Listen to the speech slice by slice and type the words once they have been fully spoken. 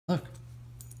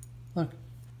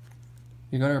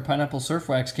You got our pineapple surf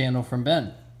wax candle from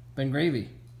Ben Gravy.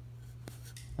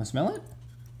 Want to smell it?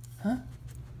 Huh?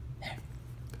 There.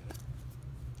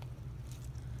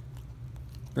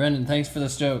 Brendan, thanks for the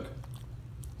stoke.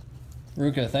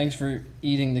 Ruka, thanks for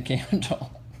eating the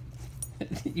candle.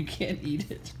 You can't eat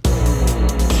it.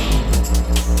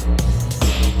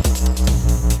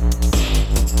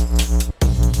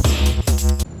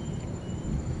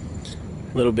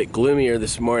 A little bit gloomier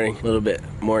this morning, a little bit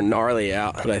more gnarly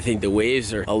out, but I think the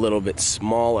waves are a little bit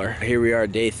smaller. Here we are,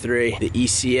 day 3, the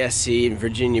ECSC in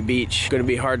Virginia Beach. Gonna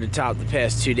be hard to top the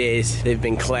past 2 days. They've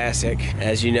been classic,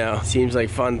 as you know. Seems like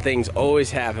fun things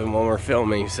always happen when we're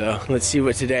filming, so let's see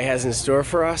what today has in store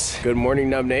for us. Good morning,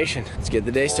 Nub Nation. Let's get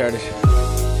the day started.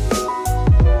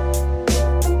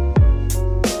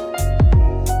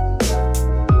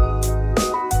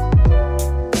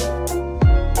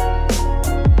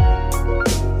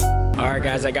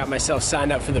 Guys, I got myself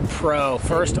signed up for the pro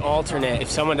first alternate. If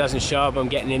someone doesn't show up, I'm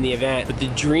getting in the event. But the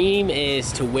dream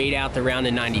is to wait out the round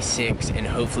of 96 and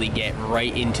hopefully get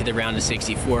right into the round of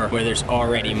 64 where there's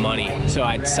already money. So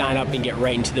I'd sign up and get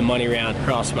right into the money round.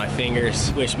 Cross my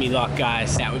fingers. Wish me luck,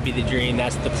 guys. That would be the dream.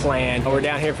 That's the plan. We're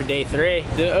down here for day 3.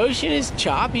 The ocean is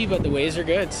choppy, but the waves are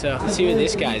good. So let's see what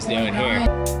this guy's doing here.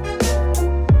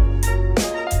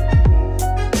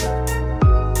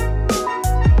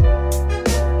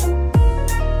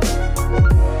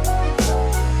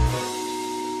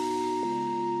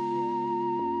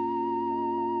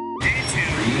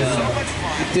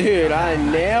 Dude, I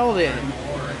nailed it.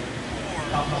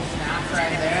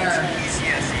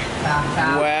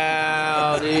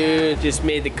 Wow, dude. Just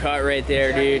made the cut right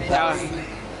there, dude. That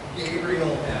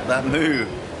move.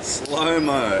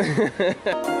 Slow-mo.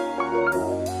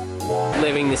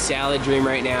 Living the salad dream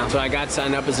right now. So I got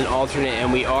signed up as an alternate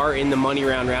and we are in the money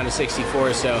round of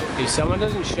 64. So if someone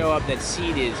doesn't show up that's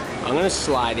seated, I'm gonna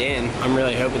slide in. I'm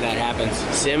really hoping that happens.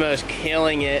 Simo's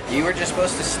killing it. You were just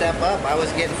supposed to step up. I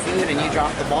was getting food and you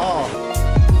dropped the ball.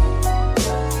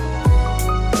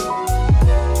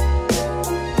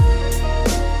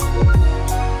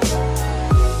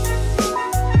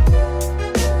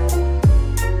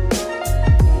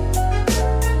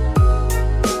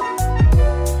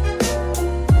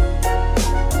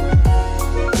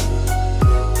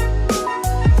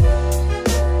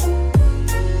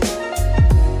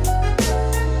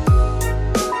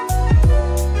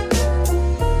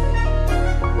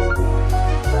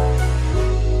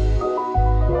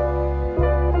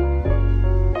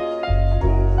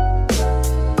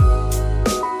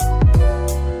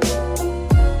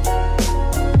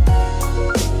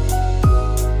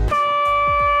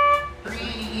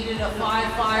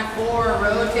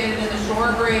 Rotated in the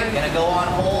short break. Gonna go on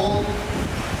hold.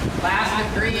 Last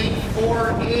of green,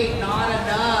 4-8, not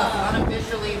enough.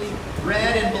 Unofficially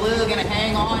red and blue. Gonna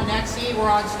hang on. Next heat, we're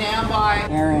on standby.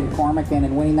 Aaron Cormican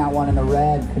and winning that one in the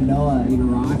red. Kanoa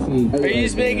Igarashi. Are you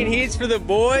just making heats for the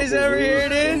boys over here,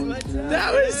 dude?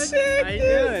 That was sick, dude. How you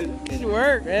doing? Good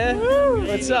work, man. Woo.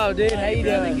 What's up, dude? How you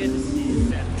doing? Good to see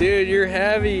you. Dude, you're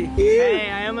heavy. Hey,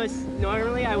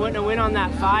 normally I wouldn't have went on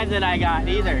that 5 that I got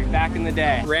either back in the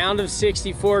day. Round of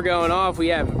 64 going off. We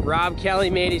have Rob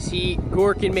Kelly made his heat.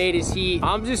 Gorkin made his heat.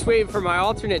 I'm just waiting for my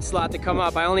alternate slot to come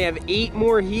up. I only have 8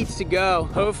 more heats to go.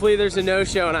 Hopefully there's a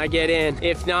no-show and I get in.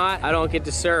 If not, I don't get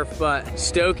to surf, but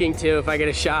stoking to if I get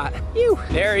a shot. Ew.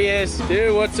 There he is.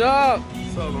 Dude, what's up?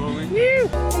 What's up, homie? Ew.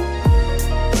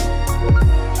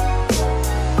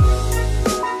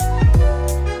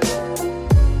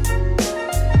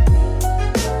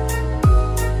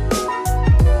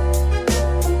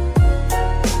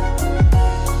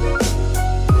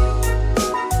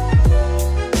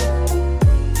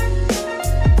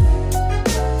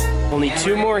 Only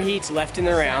 2 more heats left in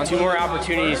the round. 2 more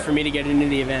opportunities for me to get into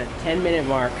the event. 10-minute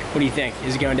mark. What do you think?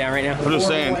 Is it going down right now? I'm just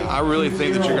saying, I really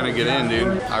think that you're gonna get in,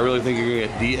 dude. I really think you're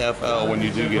gonna get DFL when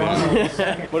you do get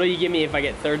in. What will you give me if I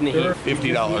get 3rd in the heat?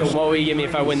 $50. What will you give me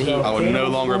if I win the heat? I would no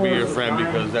longer be your friend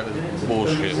because that is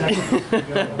bullshit.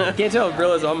 Can't tell if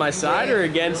Brilla's on my side or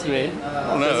against me. I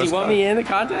don't know. Does he want me in the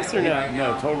contest or no?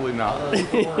 No, totally not.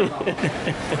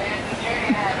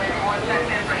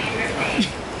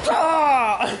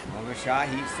 Ah! Shot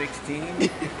heat 16.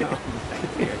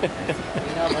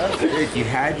 Dude, you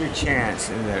had your chance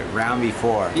in the round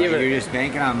before. But you're just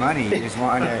banking on money. You just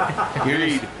want to.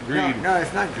 Greed. No,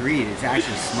 it's not greed. It's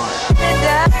actually smart.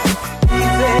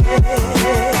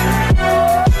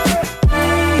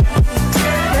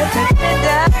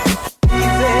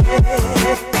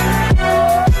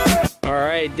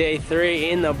 Alright, day 3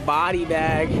 in the body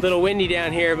bag. A little windy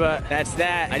down here, but that's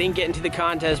that. I didn't get into the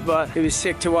contest, but it was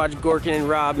sick to watch Gorkin and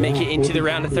Rob make it into the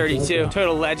round of 32.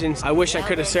 Total legends. I wish I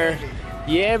could have served.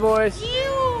 Yeah, boys.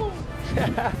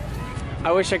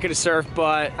 I wish I could have surfed,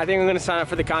 but I think I'm gonna sign up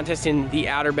for the contest in the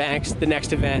Outer Banks, the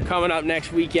next event, coming up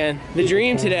next weekend. The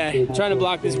dream today, trying to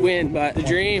block this wind, but the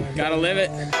dream, gotta live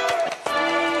it.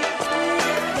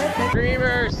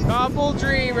 Dreamers, couple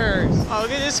dreamers. Oh,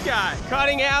 look at this guy,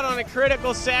 cutting out on a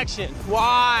critical section.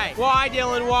 Why? Why,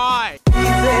 Dylan, why?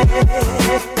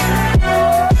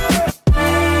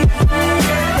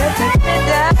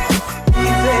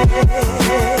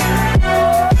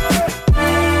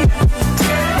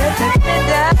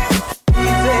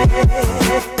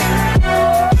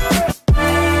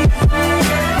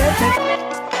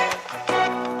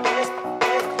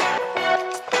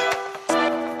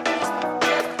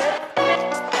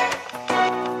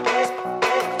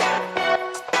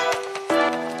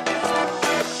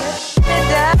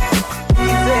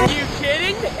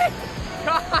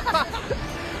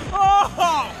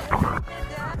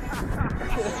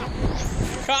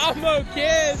 Combo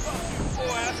kids! Boy,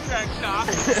 that's cracked up.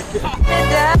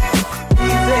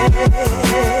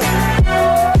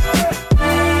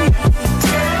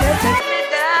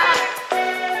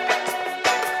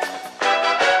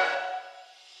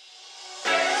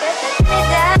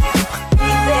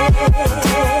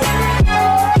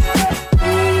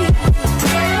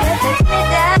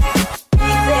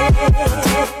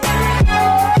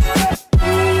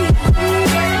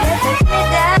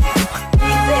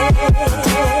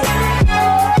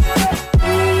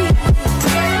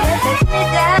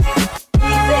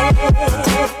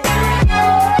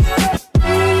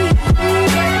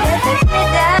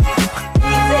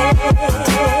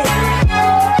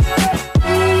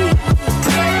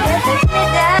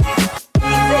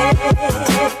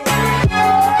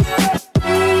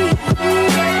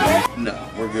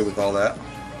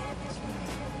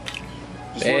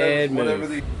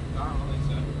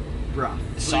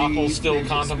 Sokkel's still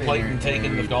contemplating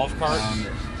taking the golf cart.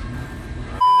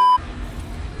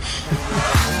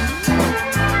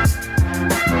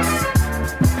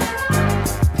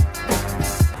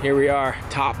 Here we are,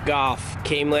 Top Golf.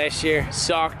 Came last year,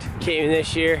 sucked. Came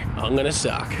this year, I'm gonna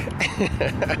suck.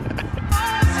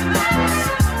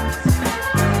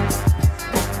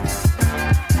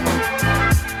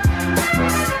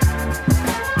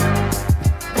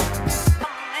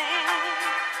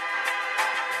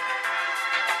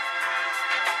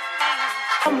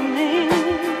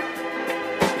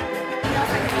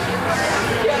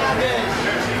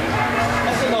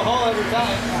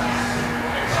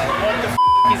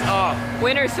 He's off.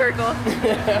 Winner circle.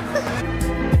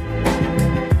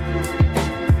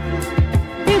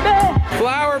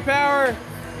 Flower power.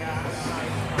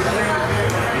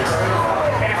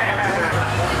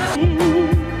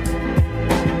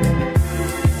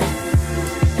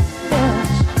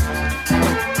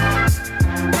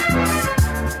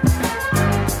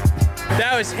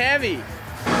 That was heavy.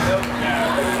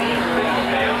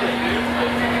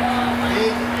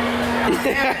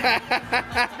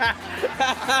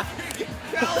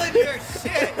 Calling your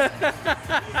shit. If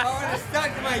I would have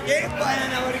stuck to my game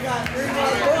plan, I would have got 3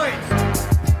 more points.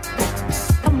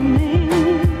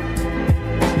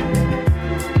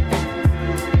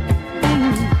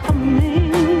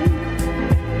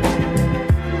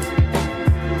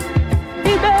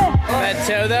 That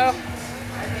toe though?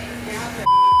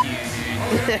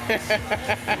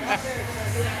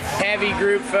 Heavy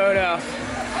group photo.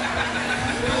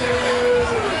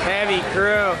 Heavy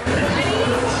crew.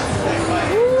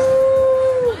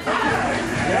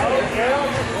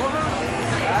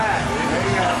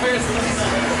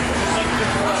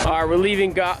 All right, we're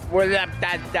leaving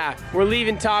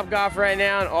Top Golf right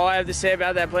now, and all I have to say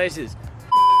about that place is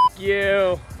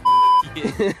you.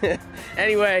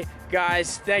 Anyway,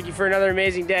 guys, thank you for another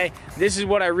amazing day. This is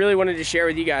what I really wanted to share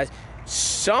with you guys.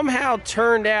 Somehow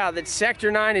turned out that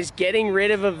Sector 9 is getting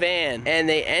rid of a van, and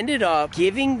they ended up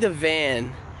giving the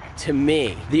van to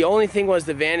me. The only thing was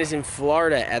the van is in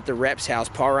Florida at the rep's house,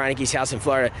 Paul Reineke's house in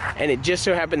Florida, and it just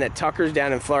so happened that Tucker's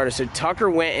down in Florida, so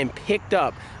Tucker went and picked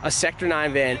up a Sector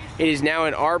 9 van. It is now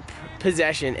in our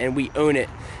possession, and we own it.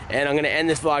 And I'm gonna end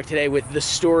this vlog today with the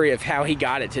story of how he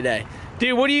got it today.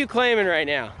 Dude, what are you claiming right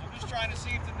now? I'm just trying to see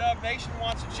if the NUB Nation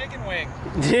wants a chicken wing.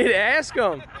 Dude, ask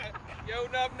him. Yo,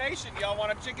 NUB Nation, y'all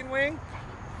want a chicken wing?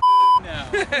 No.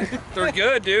 They're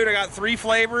good, dude. I got 3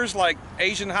 flavors, like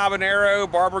Asian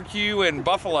habanero, barbecue, and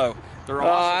buffalo. They're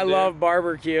awesome, I love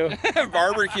barbecue.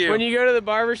 Barbecue. When you go to the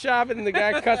barber shop and the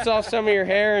guy cuts off some of your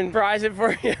hair and fries it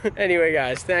for you. Anyway,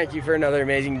 guys, thank you for another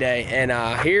amazing day. And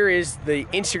here is the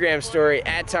Instagram story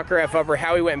at Tucker F. Upper,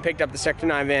 how he went and picked up the Sector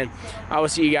 9 van. I will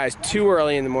see you guys too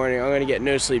early in the morning. I'm going to get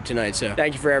no sleep tonight. So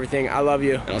thank you for everything. I love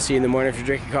you. And I'll see you in the morning for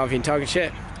drinking coffee and talking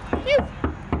shit.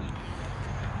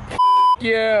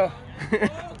 Ukiyo.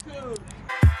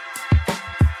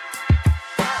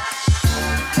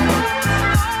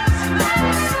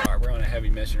 We're on a heavy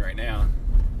mission right now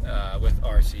with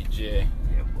RCG,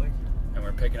 and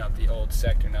we're picking up the old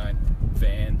Sector 9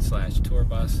 van / tour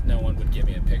bus. No one would give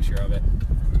me a picture of it,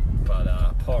 but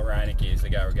Paul Reinecke is the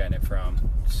guy we're getting it from.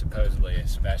 Supposedly a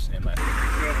Sebastian Inlet.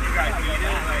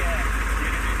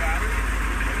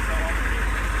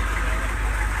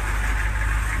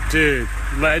 Dude,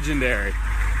 legendary.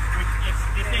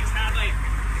 This thing's had like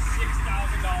 $6,000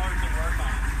 of work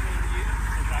on it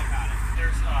since I've had it.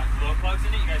 There's glow plugs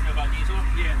in it. You guys know about diesel?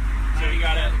 Yeah. So you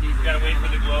gotta wait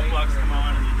for the glow plugs to come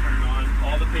on and then turn it on.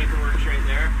 All the paperwork's right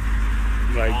there.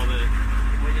 Like, all the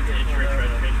insurance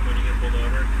registration when you get pulled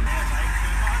over.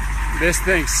 this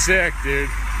thing's sick, dude.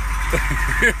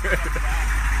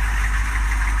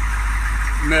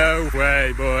 No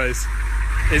way, boys.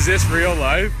 Is this real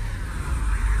life?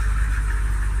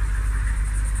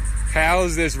 How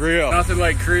is this real? Nothing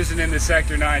like cruising in the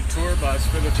Sector 9 tour bus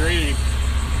for the dream.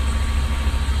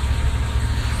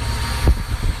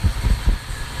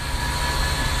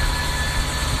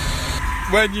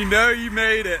 When you know you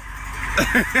made it.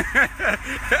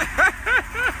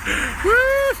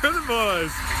 Woo for the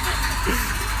boys.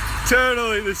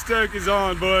 Totally, the stoke is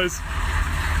on, boys.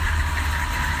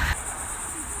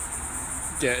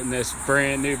 Getting this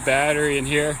brand new battery in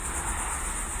here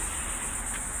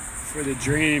for the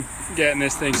dream. Getting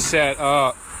this thing set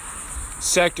up.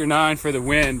 Sector 9 for the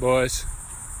win, boys.